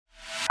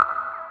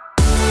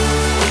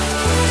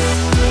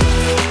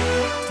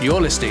You're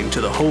listening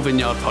to the Whole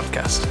Vineyard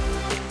podcast.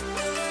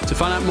 To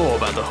find out more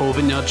about the Whole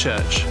Vineyard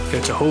Church,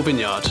 go to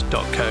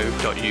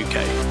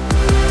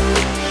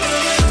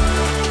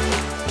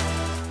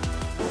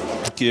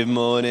wholevineyard.co.uk. Good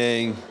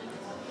morning.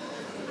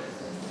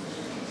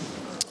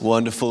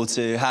 Wonderful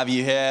to have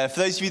you here.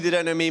 For those of you that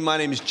don't know me, my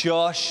name is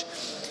Josh.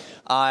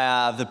 I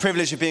have the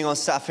privilege of being on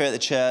staff here at the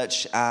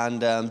church,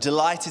 and I'm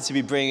delighted to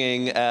be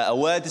bringing a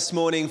word this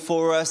morning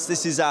for us.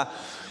 This is our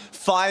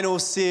final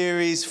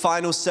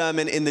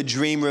sermon in the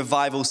Dream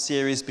Revival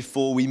series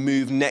before we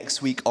move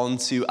next week on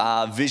to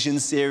our Vision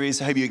series.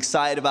 I hope you're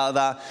excited about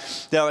that.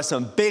 There are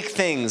some big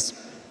things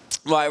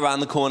right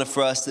around the corner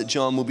for us that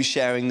John will be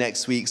sharing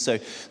next week. So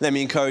let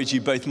me encourage you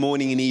both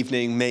morning and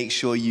evening, make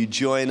sure you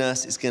join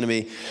us. It's going to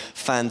be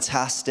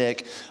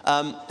fantastic.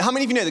 How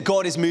many of you know that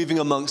God is moving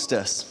amongst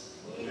us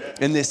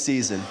in this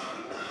season?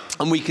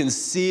 And we can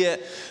see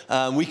it,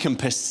 we can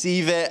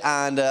perceive it,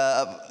 and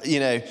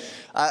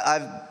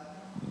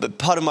But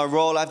part of my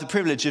role, I have the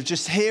privilege of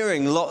just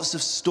hearing lots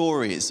of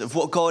stories of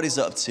what God is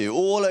up to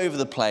all over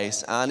the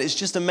place. And it's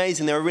just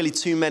amazing. There are really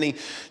too many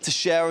to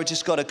share. I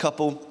just got a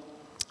couple.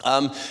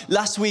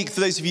 Last week, for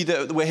those of you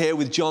that were here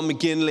with John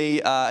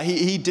McGinley,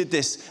 he did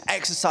this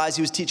exercise.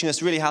 He was teaching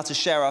us really how to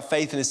share our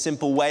faith in a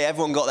simple way.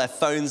 Everyone got their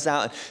phones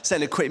out and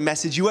sent a quick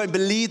message. You won't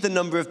believe the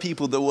number of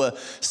people that were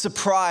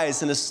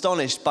surprised and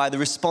astonished by the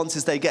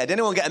responses they get. Did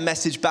anyone get a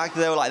message back?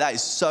 They were like, that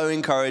is so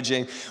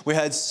encouraging. We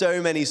heard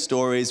so many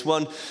stories.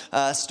 One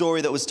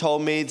story that was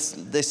told me,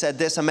 they said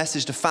this: I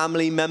messaged a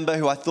family member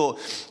who I thought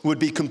would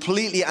be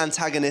completely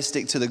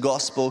antagonistic to the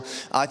gospel.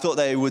 I thought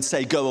they would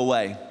say, go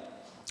away.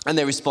 And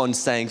they responded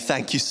saying,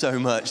 thank you so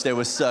much. They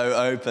were so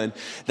open.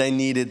 They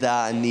needed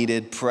that and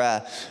needed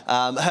prayer.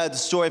 I heard the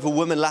story of a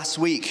woman last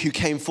week who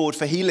came forward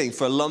for healing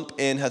for a lump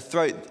in her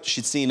throat.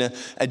 She'd seen a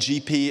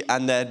GP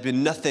and there had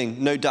been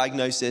nothing, no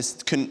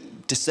diagnosis,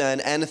 couldn't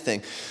discern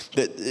anything.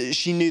 But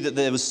she knew that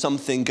there was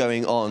something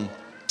going on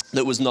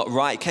that was not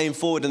right. Came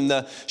forward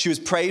and she was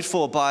prayed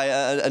for by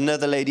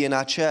another lady in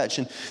our church.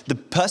 And the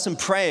person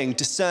praying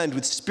discerned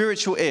with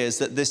spiritual ears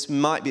that this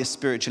might be a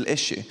spiritual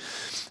issue,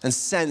 and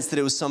sensed that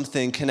it was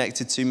something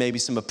connected to maybe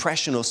some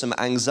oppression or some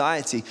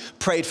anxiety.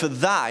 Prayed for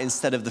that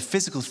instead of the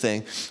physical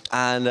thing,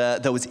 and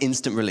there was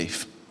instant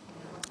relief.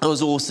 That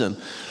was awesome.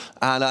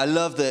 And I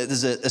love that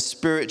there's a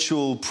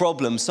spiritual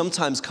problem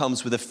sometimes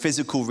comes with a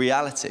physical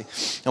reality,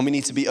 and we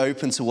need to be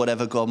open to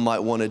whatever God might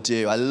want to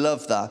do. I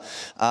love that.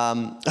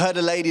 I heard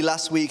a lady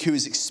last week who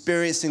was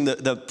experiencing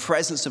the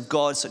presence of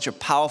God such a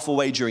powerful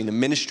way during the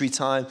ministry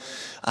time,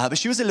 but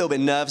she was a little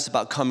bit nervous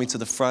about coming to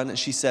the front, and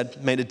she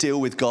said, made a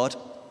deal with God.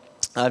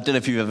 I don't know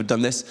if you've ever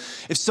done this.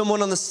 If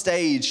someone on the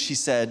stage, she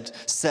said,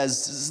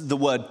 says the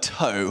word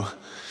toe,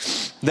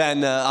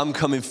 then I'm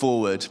coming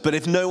forward. But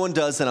if no one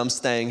does, then I'm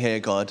staying here,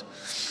 God.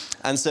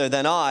 And so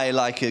then I,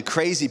 like a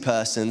crazy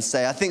person,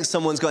 say, I think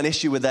someone's got an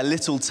issue with their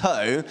little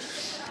toe,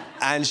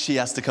 and she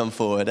has to come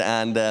forward.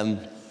 And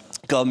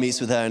God meets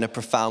with her in a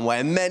profound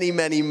way. And many,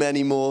 many,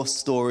 many more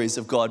stories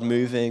of God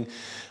moving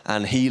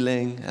and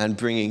healing and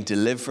bringing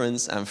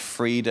deliverance and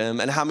freedom.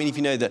 And how many of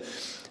you know that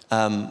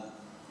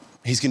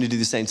He's going to do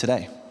the same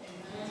today?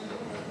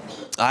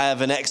 I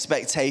have an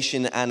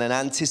expectation and an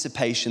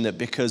anticipation that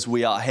because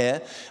we are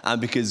here and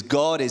because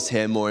God is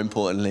here, more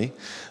importantly,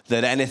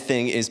 that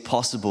anything is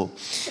possible.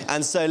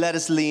 And so let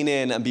us lean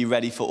in and be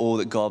ready for all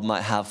that God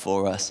might have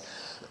for us.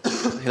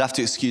 You'll have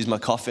to excuse my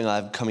coughing.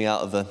 I'm coming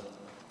out of a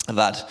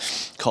bad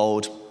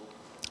cold,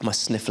 my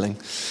sniffling.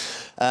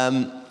 So I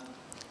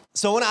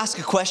want to ask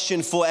a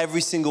question for every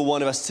single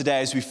one of us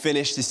today as we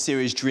finish this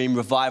series, Dream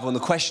Revival. And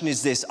the question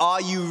is this: are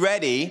you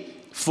ready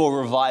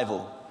for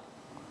revival?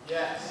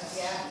 Yes.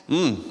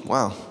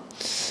 Wow.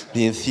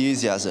 The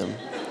enthusiasm.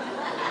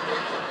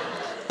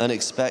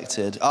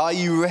 Unexpected. Are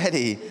you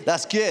ready?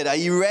 That's good. Are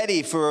you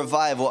ready for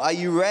revival? Are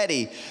you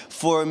ready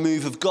for a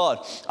move of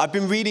God? I've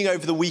been reading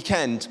over the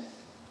weekend.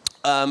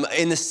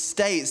 In the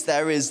States,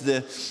 there is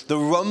the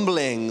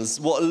rumblings,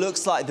 what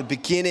looks like the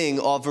beginning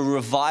of a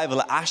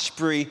revival at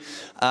Ashbury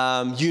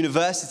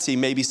University.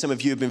 Maybe some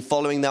of you have been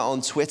following that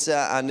on Twitter,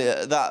 and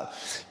that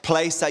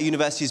place, that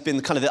university, has been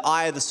kind of the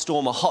eye of the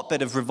storm, a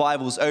hotbed of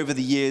revivals over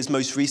the years,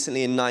 most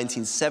recently in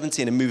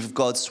 1970, and a move of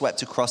God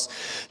swept across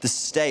the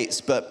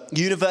States. But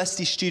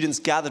university students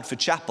gathered for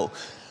chapel.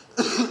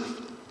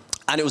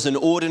 And it was an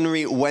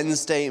ordinary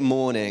Wednesday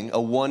morning, a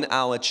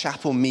 1-hour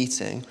chapel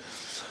meeting.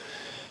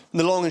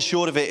 The long and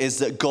short of it is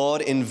that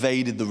God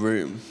invaded the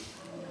room.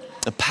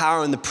 The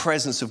power and the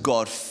presence of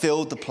God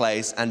filled the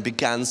place and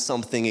began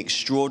something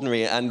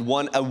extraordinary. And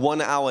a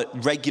 1-hour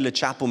regular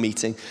chapel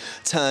meeting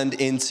turned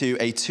into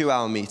a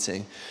 2-hour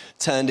meeting,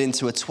 turned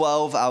into a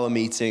 12-hour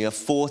meeting, a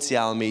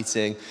 40-hour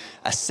meeting,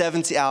 a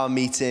 70-hour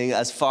meeting.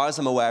 As far as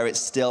I'm aware, it's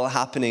still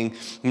happening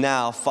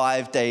now,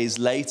 5 days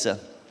later.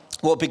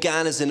 What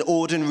began as an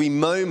ordinary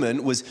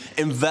moment was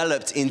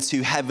enveloped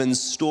into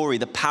heaven's story.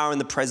 The power and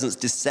the presence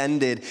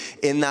descended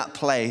in that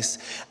place,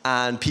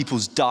 and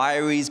people's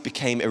diaries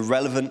became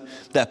irrelevant.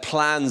 Their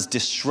plans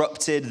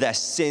disrupted. Their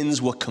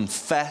sins were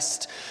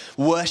confessed.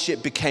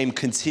 Worship became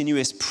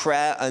continuous,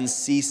 prayer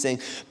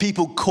unceasing.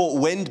 People caught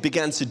wind,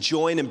 began to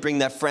join and bring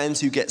their friends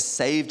who get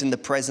saved in the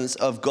presence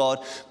of God.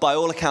 By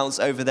all accounts,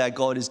 over there,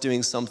 God is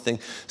doing something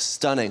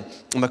stunning.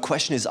 And my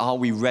question is, are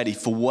we ready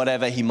for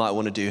whatever he might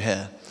want to do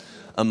here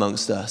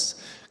amongst us?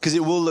 Because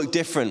it will look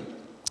different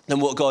than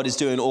what God is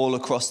doing all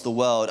across the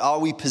world. Are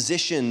we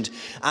positioned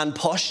and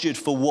postured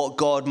for what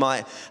God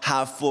might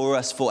have for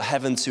us, for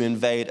heaven to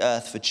invade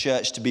earth, for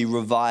church to be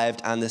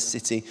revived and the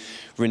city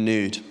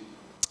renewed?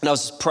 And I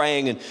was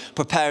praying and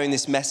preparing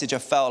this message. I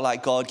felt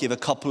like God gave a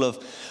couple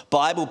of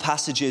Bible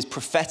passages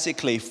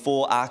prophetically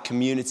for our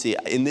community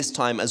in this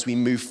time as we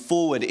move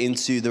forward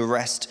into the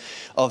rest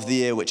of the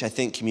year, which I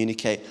think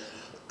communicate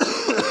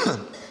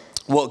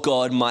what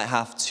God might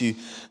have to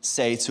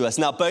say to us.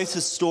 Now, both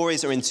the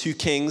stories are in 2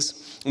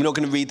 Kings. I'm not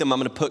going to read them.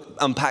 I'm going to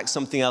unpack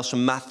something else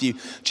from Matthew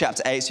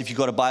chapter 8. So if you've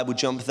got a Bible,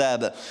 jump there.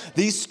 But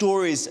these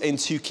stories in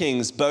 2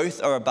 Kings,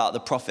 both are about the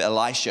prophet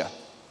Elisha.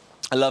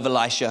 I love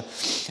Elisha.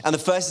 And the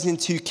first is in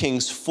 2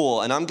 Kings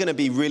 4. And I'm going to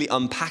be really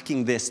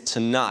unpacking this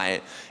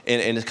tonight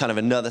in a kind of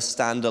another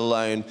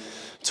standalone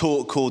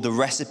talk called The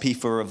Recipe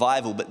for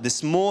Revival. But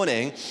this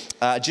morning,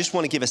 I just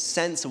want to give a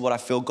sense of what I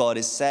feel God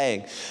is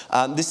saying.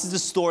 This is the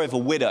story of a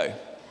widow.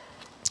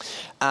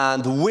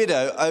 And the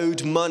widow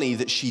owed money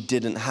that she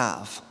didn't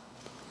have.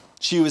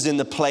 She was in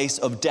the place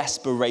of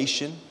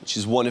desperation, which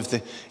is one of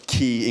the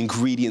key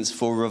ingredients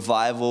for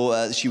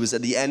revival. She was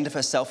at the end of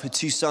herself. Her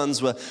 2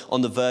 sons were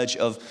on the verge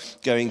of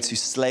going to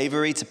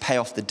slavery to pay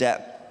off the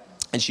debt.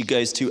 And she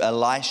goes to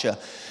Elisha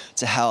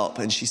to help.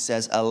 And she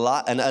says,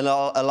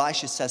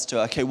 Elisha says to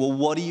her, okay, well,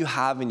 what do you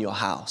have in your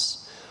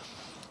house?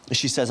 And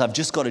she says, I've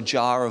just got a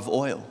jar of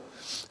oil.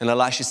 And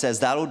Elisha says,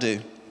 that'll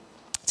do.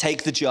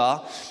 Take the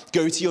jar,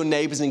 go to your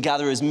neighbors and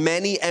gather as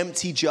many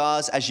empty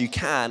jars as you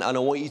can, and I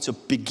want you to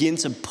begin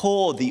to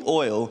pour the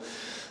oil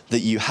that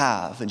you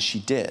have. And she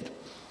did.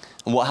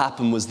 And what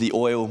happened was the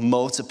oil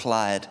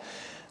multiplied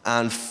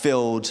and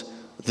filled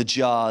the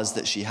jars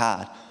that she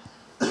had.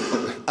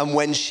 And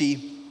when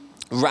she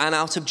ran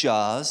out of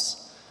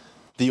jars,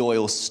 the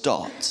oil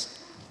stopped.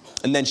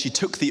 And then she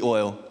took the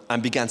oil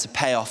and began to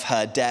pay off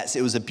her debts.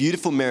 It was a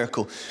beautiful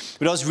miracle.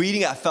 When I was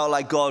reading it, I felt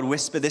like God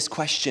whispered this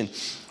question: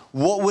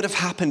 what would have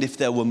happened if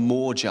there were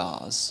more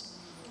jars?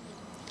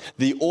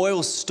 The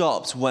oil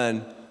stopped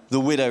when the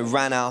widow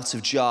ran out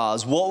of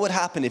jars. What would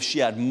happen if she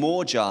had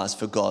more jars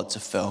for God to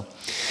fill?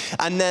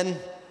 And then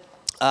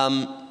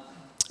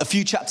a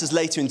few chapters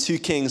later in 2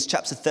 Kings,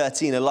 chapter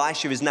 13,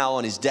 Elisha is now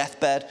on his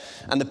deathbed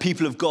and the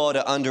people of God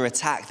are under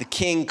attack. The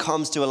king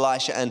comes to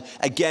Elisha and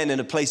again,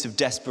 in a place of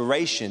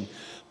desperation,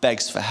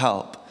 begs for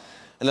help.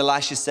 And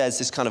Elisha says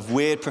this kind of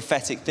weird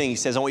prophetic thing. He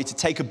says, I want you to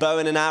take a bow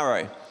and an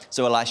arrow.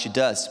 So Elisha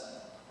does.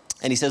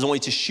 And he says, I want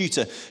you to shoot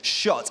a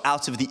shot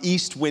out of the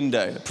east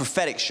window, a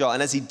prophetic shot.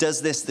 And as he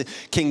does this, the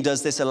king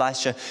does this,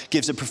 Elisha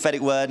gives a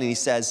prophetic word and he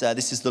says,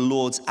 this is the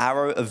Lord's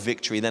arrow of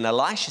victory. Then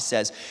Elisha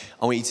says,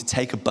 I want you to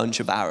take a bunch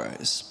of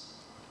arrows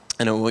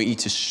and I want you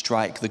to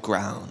strike the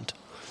ground.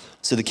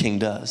 So the king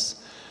does.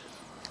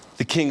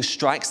 The king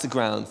strikes the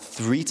ground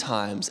 3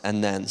 times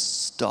and then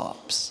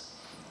stops.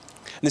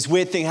 And this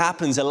weird thing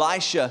happens.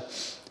 Elisha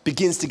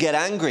begins to get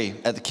angry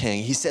at the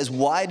king. He says,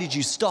 why did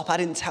you stop? I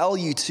didn't tell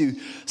you to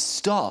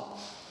stop.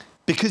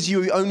 Because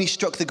you only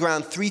struck the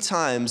ground 3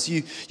 times,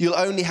 you'll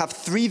only have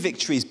 3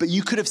 victories, but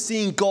you could have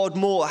seen God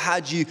more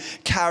had you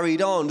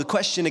carried on. The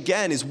question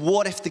again is,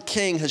 what if the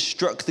king has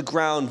struck the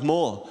ground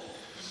more?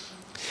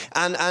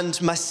 And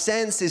my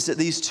sense is that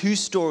these 2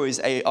 stories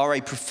are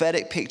a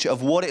prophetic picture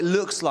of what it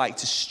looks like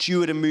to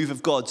steward a move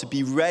of God, to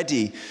be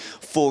ready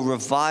for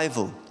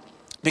revival.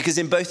 Because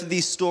in both of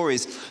these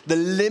stories, the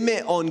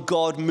limit on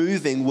God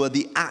moving were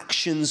the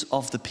actions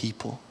of the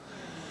people.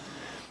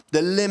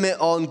 The limit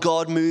on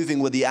God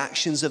moving were the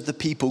actions of the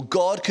people.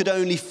 God could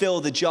only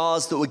fill the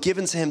jars that were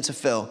given to him to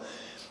fill.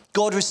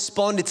 God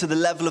responded to the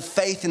level of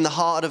faith in the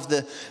heart of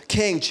the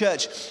king.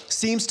 Church,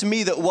 seems to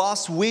me that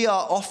whilst we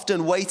are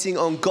often waiting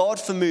on God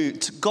to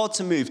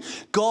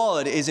move,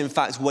 God is in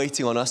fact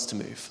waiting on us to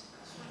move.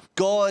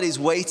 God is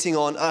waiting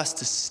on us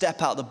to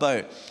step out the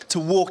boat, to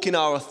walk in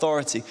our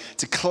authority,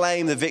 to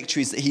claim the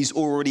victories that he's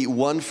already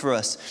won for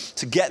us,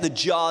 to get the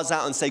jars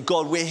out and say,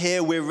 God, we're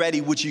here, we're ready.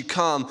 Would you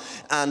come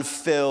and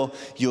fill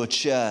your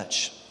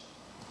church?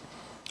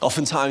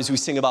 Oftentimes we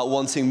sing about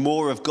wanting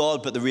more of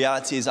God, but the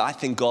reality is I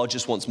think God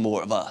just wants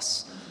more of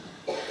us.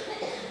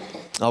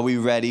 Are we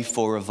ready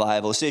for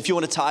revival? So if you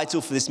want a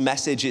title for this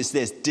message, it's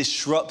this: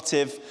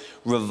 Disruptive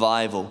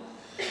Revival.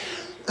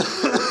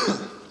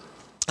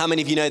 How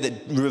many of you know that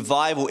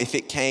revival, if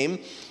it came,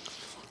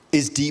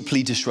 is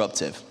deeply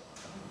disruptive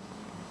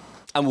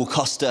and will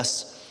cost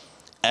us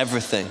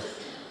everything?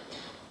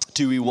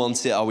 Do we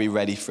want it? Are we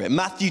ready for it?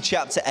 Matthew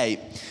chapter 8.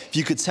 If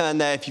you could turn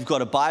there, if you've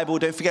got a Bible.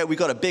 Don't forget, we've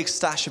got a big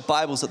stash of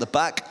Bibles at the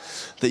back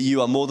that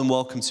you are more than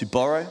welcome to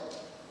borrow.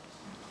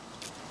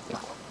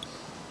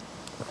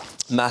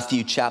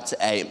 Matthew chapter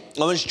 8. I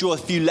want to draw a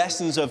few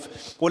lessons of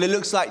what it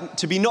looks like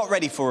to be not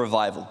ready for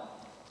revival.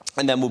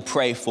 And then we'll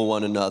pray for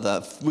one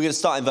another. We're going to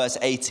start in verse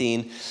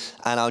 18,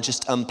 and I'll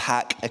just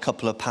unpack a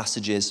couple of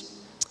passages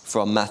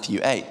from Matthew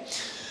 8.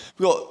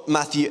 We've got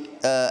Matthew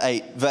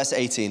 8, verse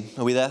 18.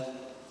 Are we there?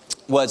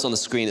 Words on the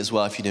screen as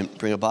well if you didn't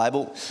bring a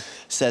Bible. It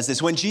says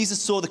this: when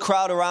Jesus saw the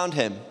crowd around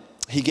him,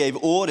 he gave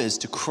orders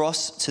to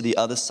cross to the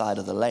other side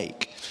of the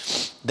lake.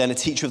 Then a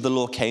teacher of the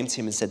law came to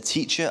him and said,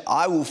 "Teacher,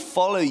 I will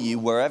follow you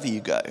wherever you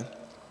go."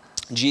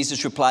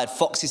 Jesus replied,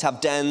 "Foxes have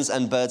dens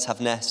and birds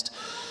have nests,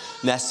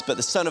 but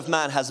the Son of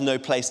Man has no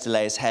place to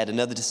lay his head."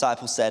 Another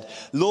disciple said,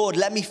 "Lord,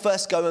 let me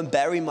first go and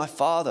bury my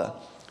father."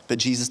 But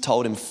Jesus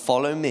told him,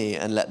 "Follow me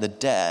and let the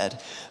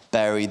dead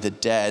bury the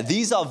dead."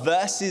 These are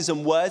verses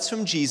and words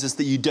from Jesus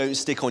that you don't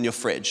stick on your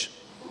fridge.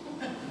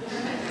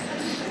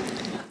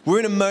 We're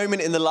in a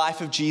moment in the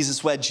life of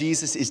Jesus where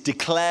Jesus is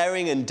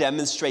declaring and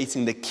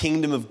demonstrating the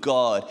kingdom of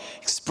God,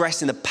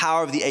 expressing the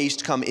power of the age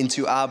to come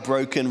into our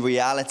broken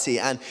reality.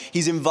 And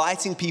he's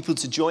inviting people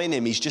to join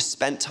him. He's just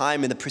spent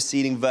time in the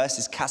preceding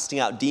verses casting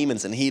out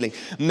demons and healing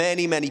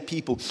many, many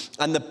people.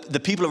 And the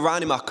people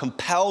around him are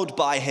compelled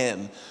by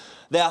him.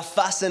 They are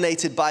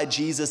fascinated by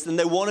Jesus, and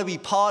they want to be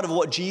part of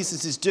what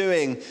Jesus is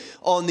doing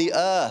on the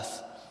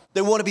earth.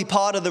 They want to be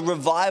part of the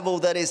revival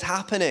that is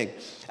happening.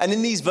 And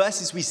in these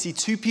verses, we see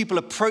two people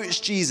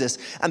approach Jesus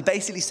and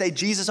basically say,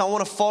 "Jesus, I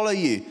want to follow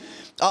you.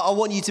 I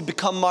want you to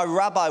become my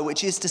rabbi,"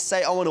 which is to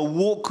say, I want to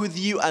walk with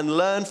you and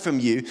learn from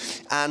you.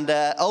 And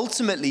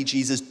ultimately,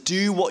 Jesus,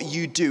 do what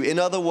you do. In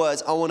other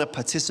words, I want to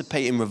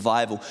participate in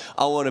revival.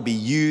 I want to be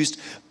used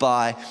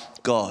by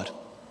God.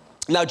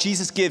 Now,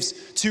 Jesus gives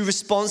two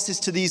responses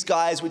to these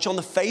guys, which on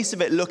the face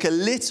of it look a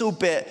little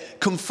bit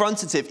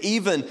confrontative,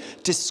 even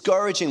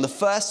discouraging. The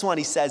first one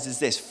he says is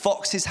this: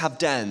 foxes have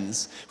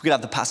dens. We could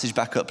have the passage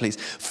back up, please.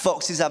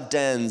 Foxes have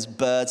dens,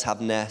 birds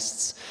have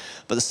nests,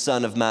 but the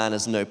Son of Man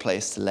has no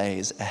place to lay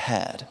his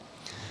head.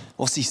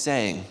 What's he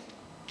saying?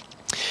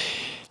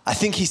 I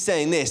think he's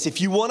saying this: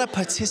 if you want to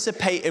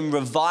participate in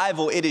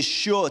revival, it is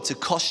sure to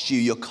cost you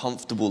your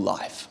comfortable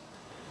life.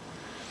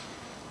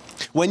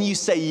 When you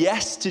say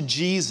yes to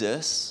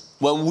Jesus,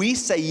 when we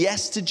say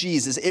yes to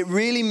Jesus, it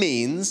really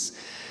means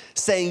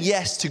saying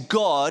yes to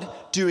God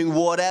doing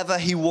whatever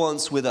he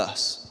wants with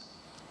us,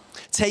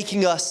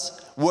 taking us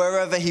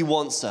wherever he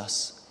wants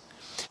us,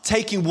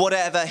 taking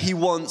whatever he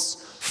wants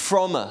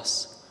from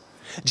us.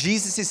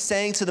 Jesus is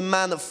saying to the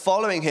man that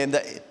following him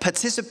that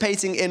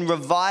participating in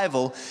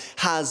revival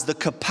has the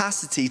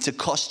capacity to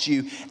cost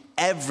you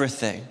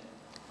everything,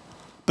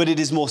 but it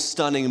is more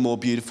stunning and more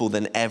beautiful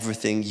than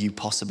everything you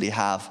possibly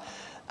have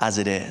as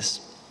it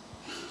is.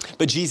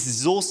 But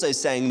Jesus is also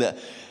saying that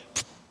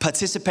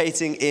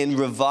participating in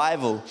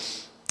revival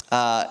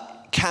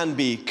can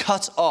be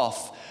cut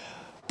off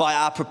by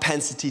our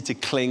propensity to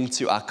cling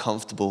to our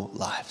comfortable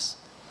lives.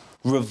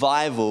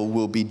 Revival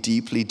will be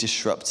deeply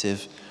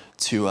disruptive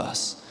to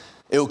us.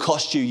 It will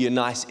cost you your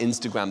nice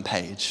Instagram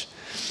page.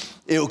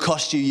 It will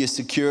cost you your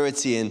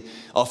security and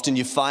often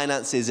your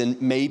finances,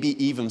 and maybe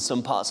even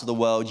some parts of the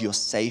world, your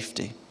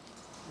safety.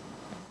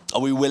 Are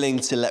we willing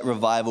to let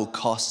revival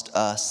cost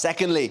us?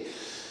 Secondly,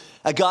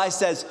 a guy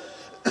says,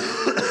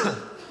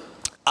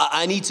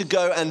 "I need to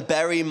go and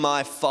bury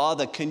my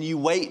father. Can you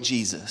wait,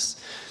 Jesus?"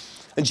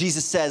 And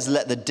Jesus says,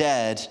 "Let the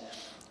dead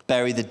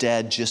bury the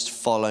dead. Just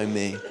follow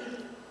me."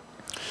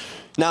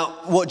 Now,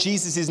 what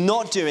Jesus is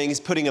not doing is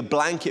putting a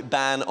blanket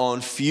ban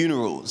on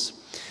funerals,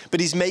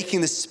 but he's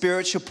making the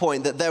spiritual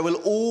point that there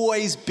will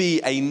always be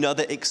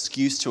another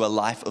excuse to a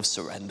life of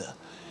surrender.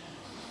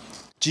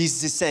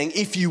 Jesus is saying,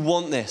 if you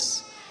want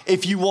this,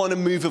 if you want a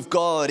move of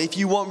God, if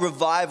you want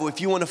revival,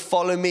 if you want to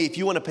follow me, if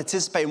you want to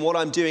participate in what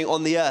I'm doing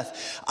on the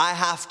earth, I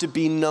have to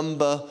be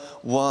number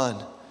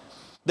one.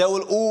 There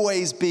will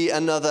always be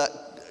another,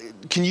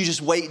 "Can you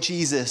just wait,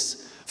 Jesus,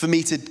 for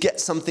me to get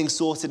something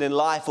sorted in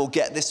life, or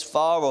get this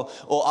far,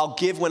 or I'll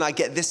give when I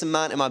get this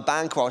amount in my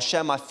bank, or I'll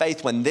share my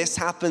faith when this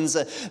happens."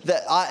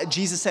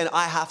 Jesus is saying,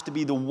 I have to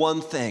be the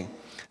one thing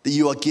that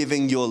you are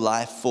giving your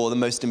life for, the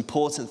most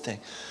important thing,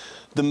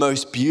 the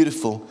most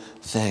beautiful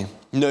thing.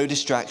 No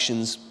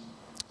distractions,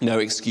 no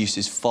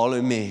excuses.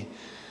 Follow me.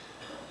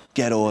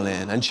 Get all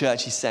in. And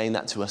church, he's saying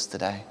that to us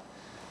today.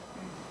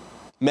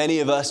 Many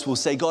of us will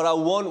say, "God, I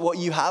want what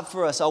you have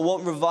for us. I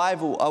want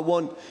revival. I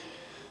want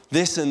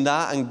this and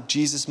that." And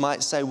Jesus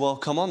might say, "Well,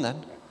 come on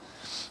then."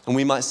 And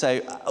we might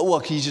say, "Well,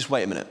 can you just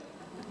wait a minute?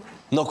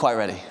 I'm not quite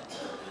ready.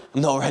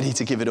 I'm not ready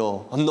to give it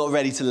all. I'm not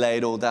ready to lay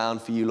it all down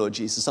for you, Lord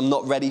Jesus. I'm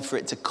not ready for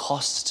it to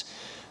cost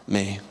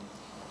me."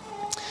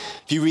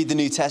 If you read the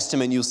New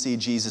Testament, you'll see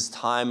Jesus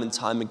time and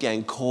time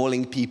again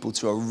calling people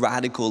to a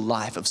radical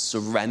life of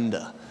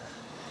surrender.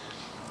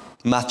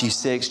 Matthew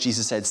 6,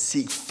 Jesus said,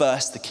 "Seek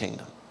first the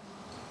kingdom."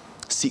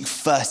 Seek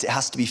first. It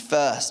has to be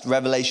first.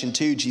 Revelation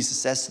 2, Jesus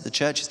says to the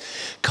churches,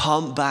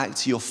 "Come back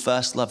to your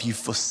first love. You've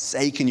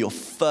forsaken your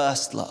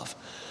first love."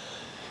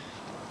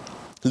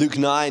 Luke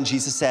 9,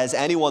 Jesus says,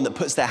 "Anyone that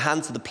puts their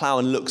hand to the plow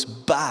and looks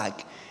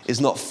back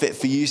is not fit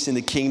for use in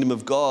the kingdom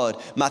of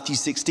God. Matthew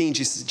 16,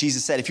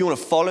 Jesus said, if you want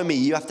to follow me,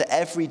 you have to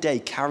every day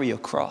carry your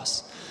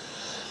cross.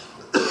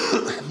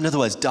 In other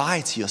words,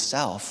 die to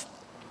yourself.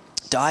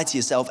 Die to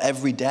yourself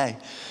every day.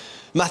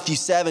 Matthew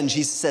 7,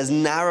 Jesus says,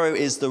 narrow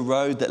is the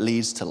road that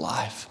leads to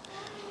life.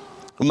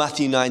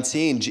 Matthew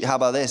 19, how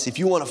about this? If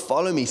you want to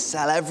follow me,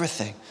 sell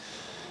everything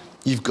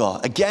you've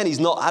got. Again, he's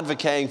not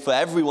advocating for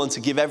everyone to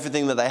give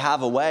everything that they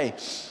have away,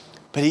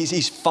 but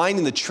he's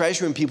finding the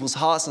treasure in people's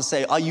hearts and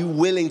say, are you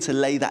willing to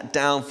lay that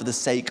down for the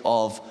sake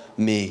of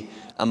me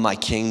and my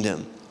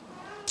kingdom?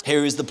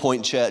 Here is the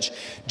point, church.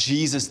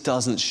 Jesus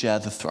doesn't share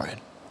the throne.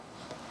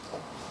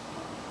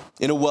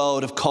 In a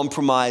world of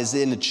compromise,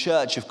 in a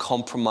church of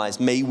compromise,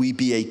 may we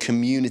be a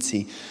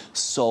community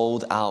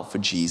sold out for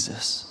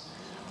Jesus.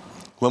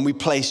 When we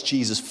place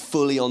Jesus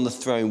fully on the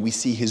throne, we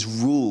see his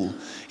rule,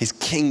 his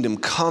kingdom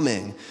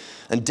coming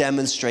and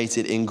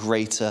demonstrated in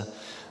greater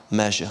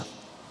measure.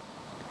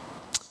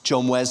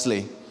 John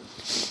Wesley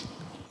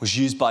was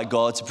used by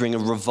God to bring a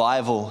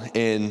revival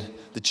in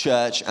the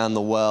church and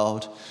the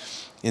world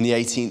in the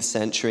 18th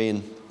century.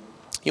 And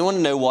you want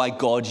to know why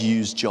God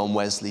used John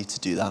Wesley to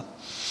do that?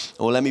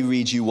 Well, let me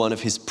read you one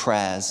of his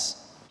prayers.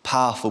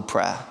 Powerful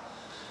prayer.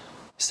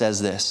 It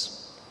says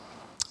this: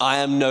 I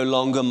am no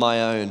longer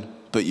my own,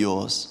 but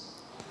yours.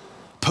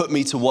 Put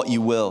me to what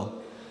you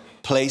will.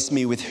 Place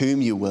me with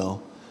whom you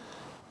will.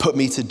 Put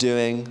me to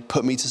doing,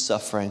 put me to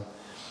suffering.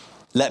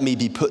 Let me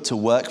be put to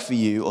work for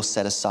you or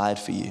set aside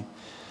for you.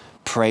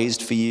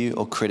 Praised for you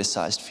or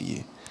criticized for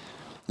you.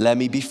 Let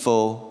me be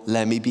full,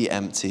 let me be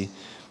empty.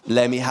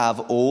 Let me have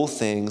all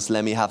things,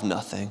 let me have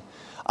nothing.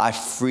 I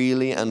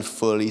freely and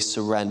fully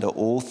surrender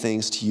all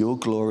things to your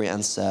glory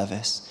and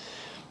service.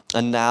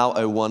 And now,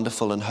 O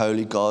wonderful and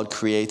holy God,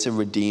 creator,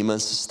 redeemer,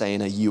 and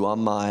sustainer, you are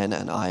mine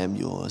and I am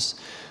yours.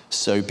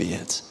 So be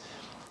it.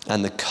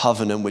 And the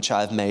covenant which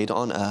I have made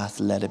on earth,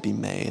 let it be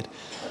made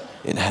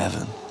in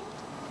heaven.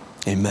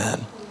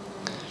 Amen.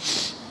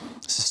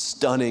 It's a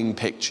stunning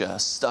picture, a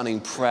stunning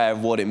prayer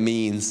of what it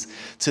means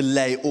to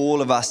lay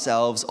all of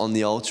ourselves on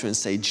the altar and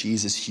say,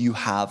 Jesus, you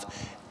have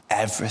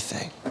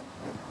everything.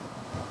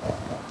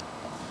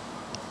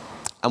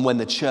 And when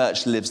the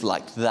church lives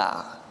like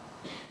that,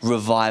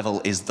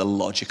 revival is the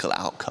logical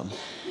outcome.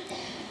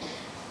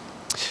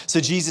 So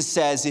Jesus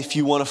says, if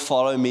you want to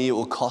follow me, it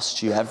will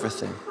cost you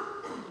everything.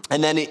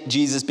 And then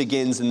Jesus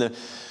begins in the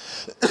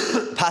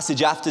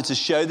passage after to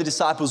show the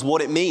disciples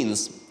what it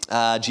means.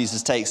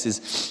 Jesus takes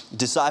his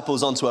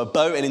disciples onto a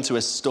boat and into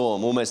a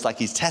storm, almost like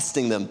he's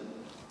testing them.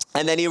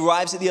 And then he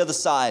arrives at the other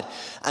side,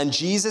 and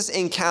Jesus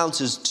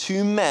encounters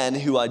two men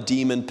who are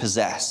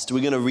demon-possessed.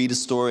 We're going to read a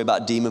story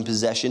about demon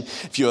possession.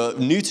 If you're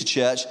new to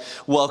church,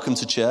 welcome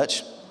to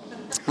church.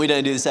 We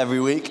don't do this every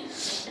week,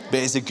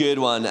 but it's a good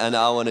one, and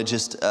I want to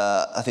just,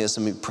 I think there's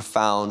something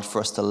profound for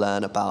us to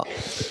learn about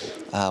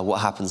what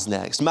happens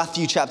next.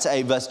 Matthew chapter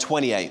 8, verse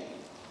 28.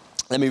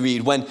 Let me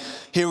read. When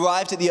he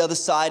arrived at the other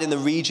side in the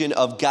region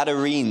of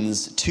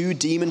Gadarenes, two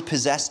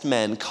demon-possessed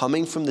men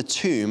coming from the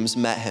tombs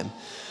met him.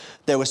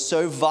 They were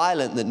so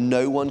violent that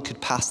no one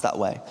could pass that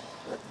way.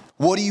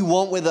 What do you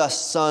want with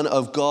us, Son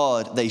of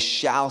God? They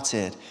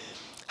shouted.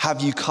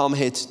 Have you come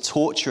here to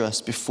torture us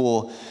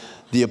before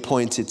the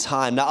appointed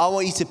time? Now, I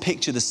want you to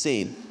picture the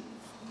scene.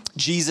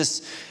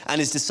 Jesus and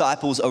his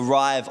disciples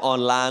arrive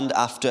on land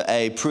after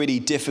a pretty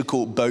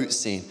difficult boat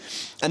scene,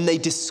 and they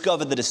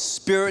discover that a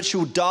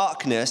spiritual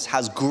darkness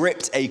has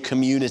gripped a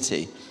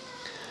community.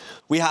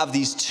 We have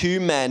these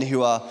two men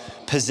who are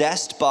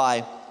possessed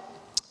by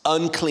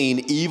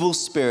unclean, evil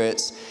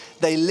spirits.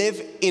 They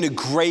live in a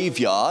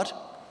graveyard,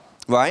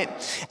 right?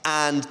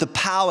 And the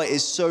power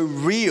is so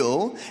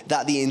real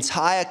that the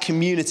entire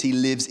community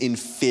lives in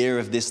fear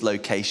of this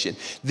location.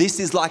 This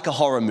is like a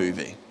horror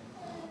movie,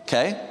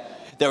 okay?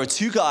 There are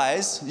two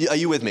guys, are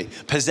you with me?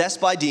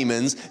 Possessed by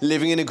demons,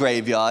 living in a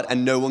graveyard,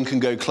 and no one can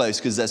go close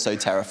because they're so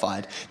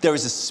terrified. There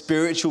is a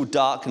spiritual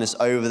darkness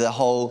over the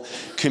whole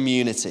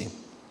community.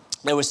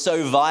 They were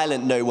so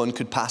violent, no one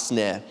could pass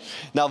near.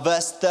 Now,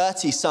 verse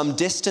 30, some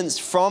distance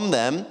from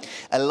them,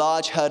 a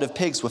large herd of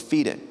pigs were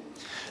feeding.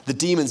 The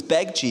demons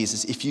begged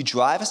Jesus, if you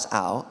drive us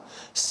out,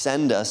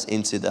 send us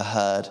into the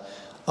herd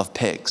of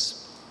pigs.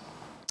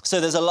 So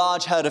there's a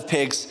large herd of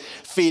pigs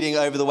feeding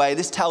over the way.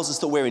 This tells us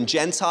that we're in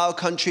Gentile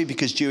country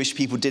because Jewish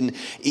people didn't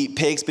eat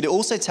pigs, but it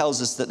also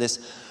tells us that this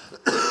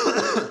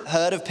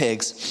herd of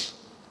pigs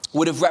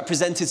would have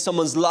represented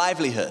someone's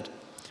livelihood.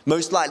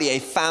 Most likely a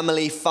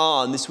family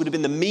farm. This would have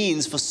been the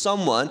means for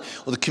someone,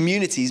 or the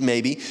communities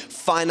maybe,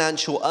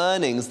 financial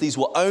earnings. These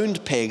were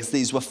owned pigs.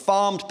 These were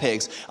farmed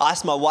pigs. I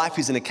asked my wife,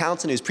 who's an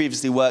accountant, who's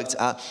previously worked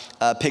at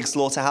Pig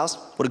Slaughterhouse.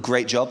 What a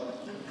great job.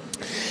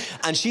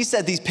 And she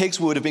said these pigs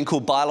would have been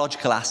called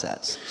biological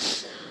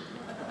assets.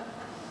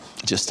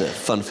 Just a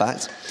fun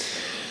fact.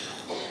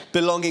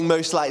 Belonging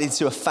most likely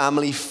to a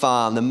family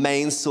farm, the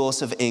main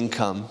source of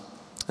income.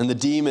 And the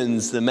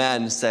demons, the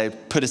men, say,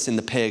 put us in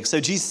the pig.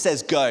 So Jesus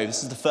says, go.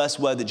 This is the first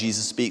word that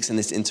Jesus speaks in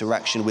this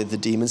interaction with the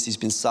demons. He's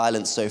been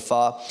silent so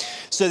far.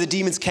 So the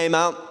demons came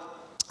out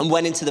and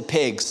went into the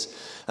pigs.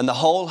 And the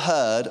whole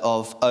herd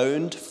of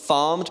owned,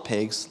 farmed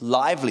pigs,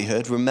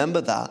 livelihood, remember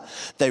that,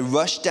 they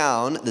rush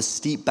down the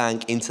steep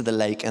bank into the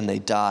lake and they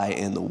die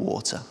in the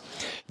water.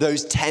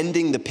 Those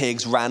tending the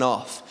pigs ran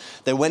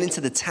off. They went into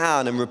the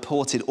town and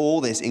reported all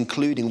this,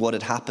 including what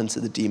had happened to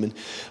the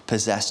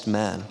demon-possessed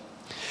man.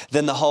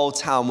 Then the whole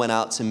town went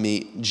out to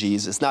meet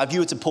Jesus. Now, if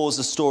you were to pause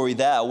the story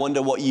there, I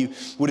wonder what you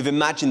would have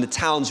imagined the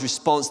town's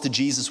response to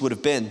Jesus would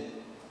have been.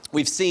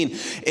 We've seen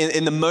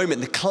in the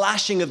moment the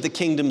clashing of the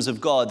kingdoms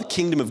of God, the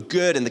kingdom of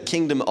good and the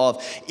kingdom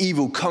of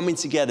evil coming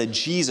together.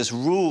 Jesus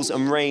rules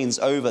and reigns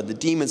over. The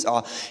demons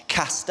are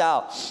cast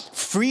out.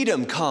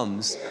 Freedom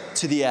comes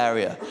to the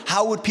area.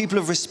 How would people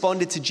have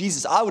responded to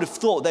Jesus? I would have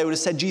thought they would have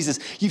said, Jesus,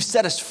 you've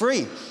set us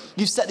free.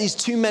 You've set these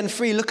two men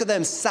free. Look at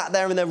them sat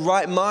there in their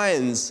right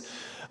minds.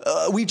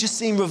 We've just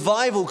seen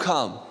revival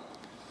come.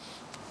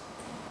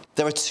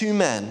 There are two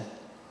men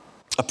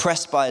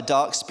oppressed by a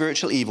dark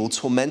spiritual evil,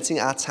 tormenting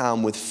our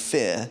town with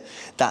fear.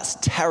 That's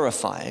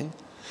terrifying.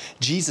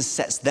 Jesus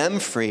sets them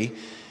free.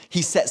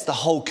 He sets the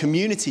whole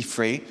community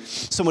free.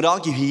 Some would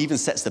argue he even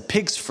sets the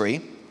pigs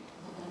free.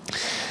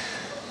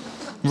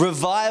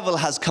 Revival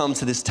has come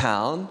to this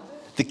town.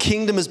 The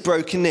kingdom has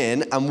broken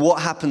in. And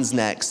what happens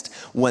next?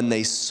 When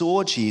they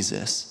saw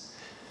Jesus,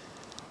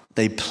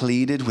 they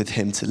pleaded with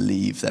him to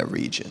leave their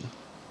region.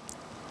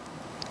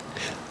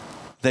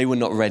 They were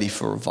not ready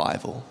for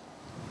revival.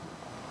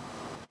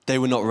 They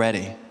were not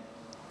ready.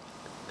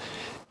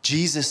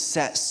 Jesus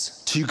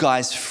sets two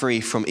guys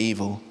free from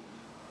evil,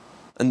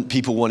 and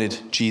people wanted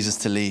Jesus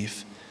to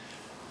leave.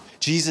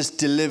 Jesus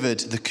delivered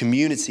the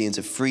community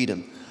into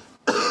freedom.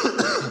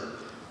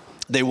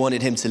 They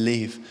wanted him to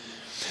leave.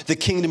 The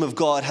kingdom of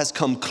God has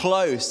come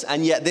close,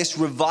 and yet this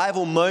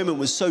revival moment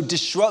was so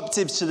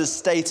disruptive to the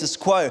status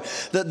quo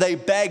that they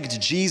begged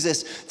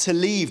Jesus to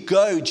leave.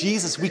 Go,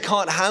 Jesus, we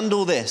can't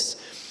handle this.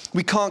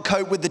 We can't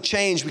cope with the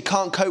change. We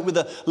can't cope with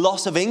the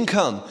loss of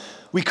income.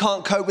 We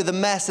can't cope with the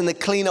mess and the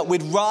cleanup.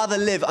 We'd rather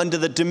live under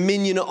the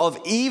dominion of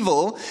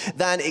evil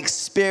than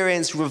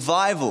experience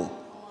revival.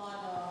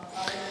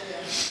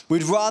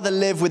 We'd rather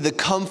live with the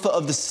comfort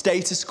of the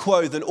status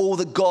quo than all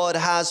that God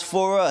has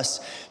for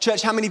us.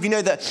 Church, how many of you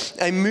know that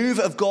a move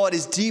of God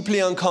is deeply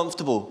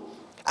uncomfortable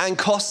and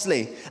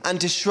costly and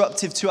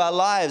disruptive to our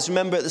lives?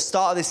 Remember at the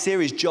start of this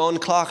series, John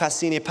Clark, our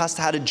senior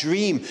pastor, had a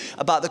dream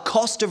about the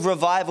cost of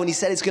revival, and he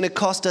said it's going to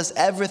cost us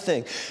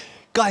everything.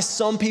 Guys,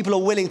 some people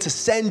are willing to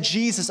send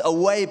Jesus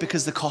away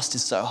because the cost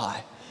is so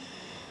high.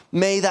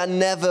 May that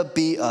never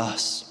be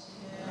us.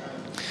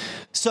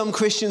 Some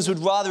Christians would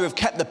rather have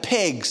kept the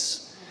pigs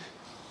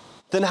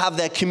than have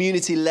their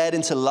community led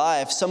into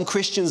life. Some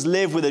Christians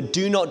live with a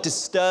do not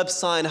disturb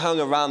sign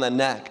hung around their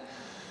neck.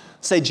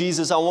 Say,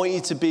 Jesus, I want you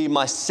to be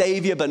my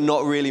savior, but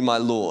not really my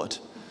Lord.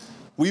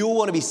 We all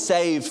want to be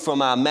saved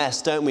from our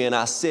mess, don't we, and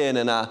our sin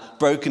and our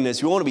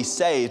brokenness. We want to be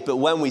saved, but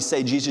when we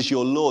say, Jesus,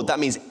 your Lord, that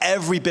means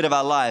every bit of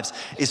our lives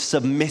is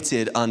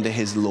submitted under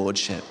his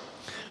lordship.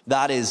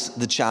 That is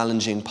the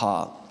challenging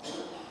part.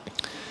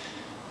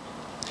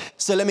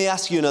 So let me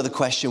ask you another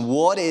question.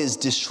 What is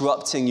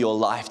disrupting your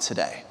life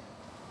today?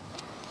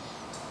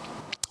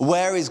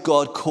 Where is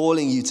God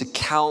calling you to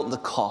count the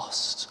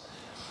cost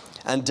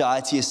and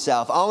die to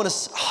yourself? I want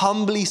to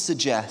humbly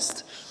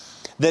suggest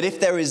that if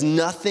there is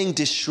nothing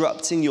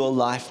disrupting your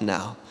life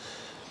now,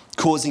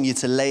 causing you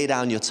to lay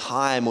down your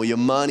time or your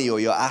money or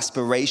your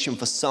aspiration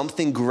for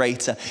something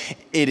greater,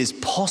 it is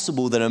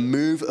possible that a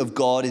move of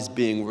God is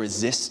being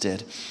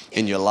resisted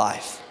in your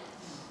life.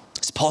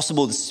 It's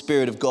possible the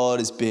Spirit of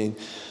God is being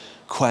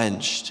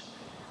quenched.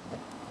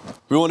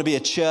 We want to be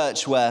a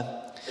church where,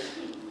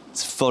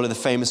 to follow the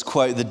famous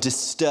quote, the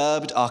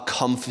disturbed are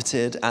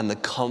comforted and the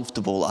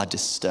comfortable are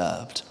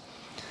disturbed.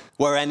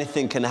 Where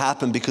anything can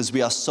happen because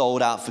we are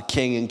sold out for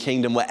King and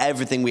kingdom, where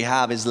everything we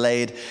have is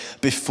laid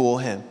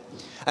before him.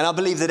 And I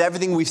believe that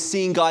everything we've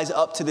seen, guys,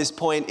 up to this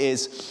point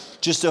is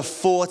just a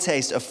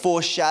foretaste, a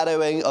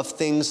foreshadowing of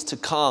things to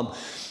come.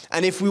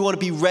 And if we want to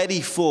be ready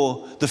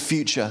for the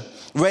future,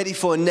 ready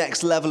for a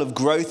next level of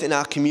growth in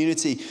our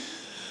community,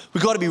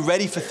 we've got to be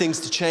ready for things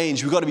to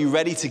change. We've got to be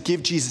ready to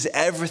give Jesus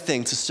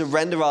everything, to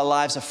surrender our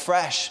lives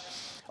afresh.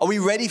 Are we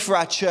ready for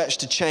our church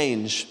to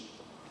change?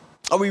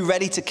 Are we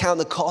ready to count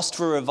the cost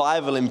for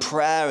revival in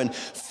prayer and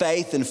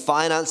faith and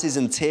finances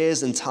and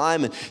tears and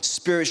time and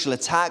spiritual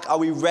attack? Are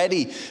we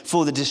ready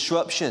for the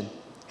disruption?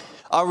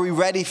 Are we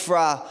ready for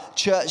our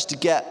church to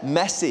get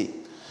messy?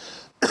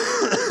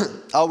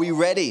 Are we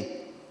ready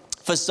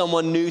for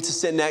someone new to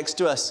sit next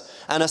to us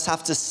and us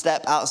have to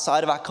step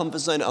outside of our comfort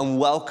zone and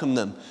welcome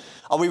them?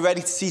 Are we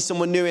ready to see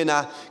someone new in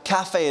our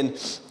cafe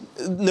and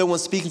no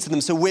one's speaking to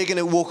them, so we're going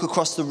to walk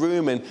across the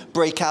room and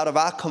break out of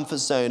our comfort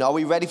zone? Are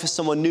we ready for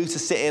someone new to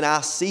sit in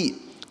our seat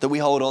that we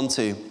hold on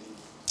to?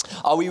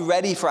 Are we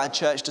ready for our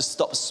church to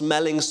stop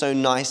smelling so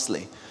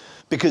nicely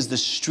because the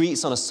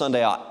streets on a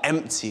Sunday are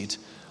emptied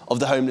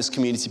of the homeless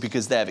community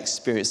because they have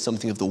experienced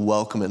something of the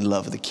welcome and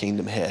love of the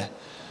kingdom here?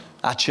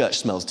 Our church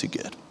smells too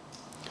good.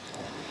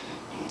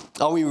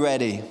 Are we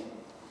ready?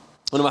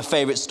 One of my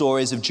favorite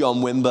stories of John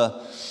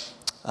Wimber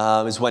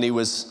is when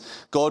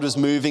God was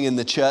moving in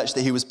the church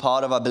that he was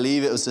part of. I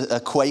believe it was a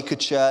Quaker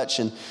church,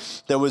 and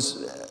there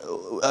was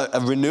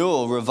a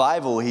renewal,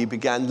 revival. He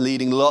began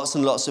leading lots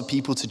and lots of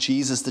people to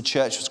Jesus. The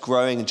church was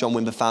growing, and John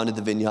Wimber founded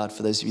the Vineyard,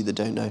 for those of you that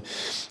don't know.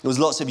 There was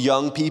lots of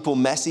young people,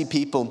 messy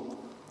people,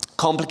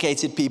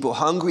 complicated people,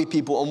 hungry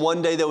people. And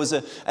one day there was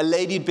a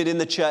lady who'd been in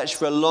the church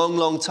for a long,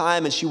 long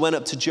time, and she went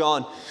up to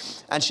John,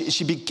 and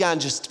she began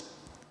just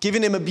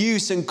giving him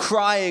abuse and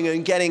crying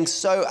and getting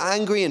so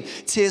angry and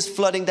tears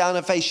flooding down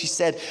her face. She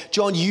said,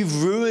 "John,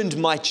 you've ruined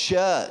my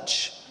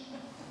church.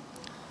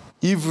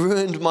 You've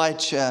ruined my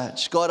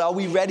church. God, are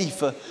we ready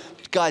for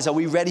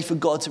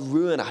God to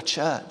ruin our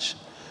church?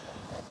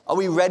 Are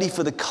we ready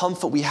for the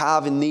comfort we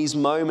have in these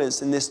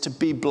moments, in this to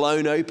be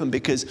blown open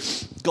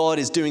because God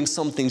is doing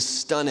something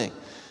stunning?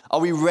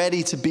 Are we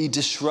ready to be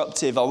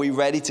disruptive? Are we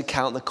ready to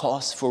count the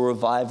cost for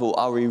revival?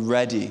 Are we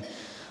ready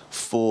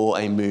for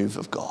a move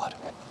of God?"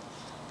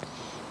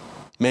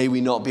 May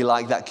we not be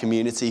like that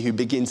community who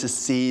begin to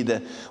see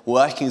the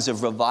workings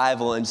of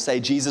revival and say,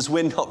 "Jesus,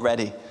 we're not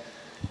ready."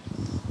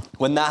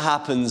 When that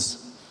happens,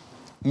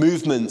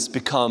 movements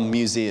become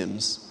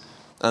museums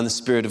and the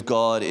Spirit of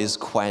God is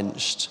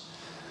quenched.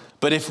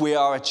 But if we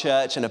are a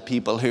church and a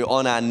people who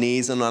on our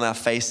knees and on our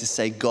faces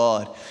say,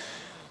 "God,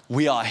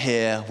 we are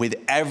here with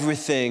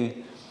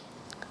everything.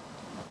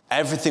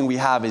 Everything we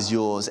have is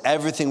yours.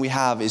 Everything we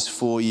have is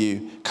for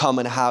you. Come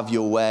and have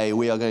your way."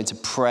 We are going to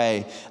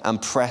pray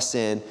and press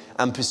in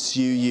and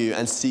pursue you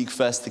and seek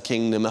first the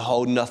kingdom and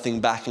hold nothing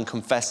back and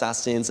confess our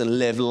sins and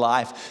live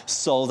life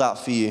sold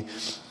out for you.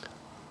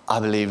 I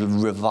believe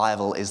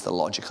revival is the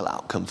logical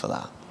outcome for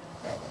that.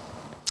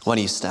 Why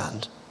don't you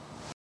stand?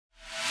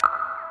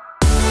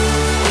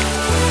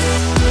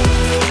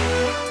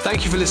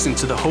 Thank you for listening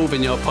to the Whole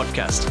Vineyard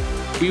podcast.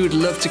 We would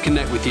love to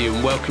connect with you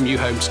and welcome you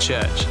home to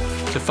church.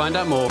 To find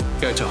out more,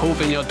 go to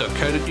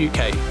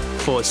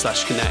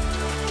wholevineyard.co.uk/connect.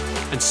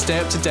 And stay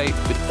up to date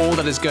with all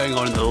that is going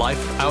on in the life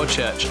of our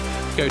church.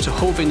 Go to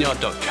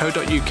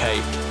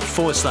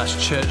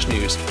wholevineyard.co.uk/church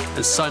news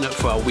and sign up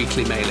for our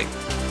weekly mailing.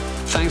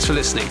 Thanks for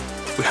listening.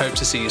 We hope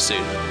to see you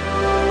soon.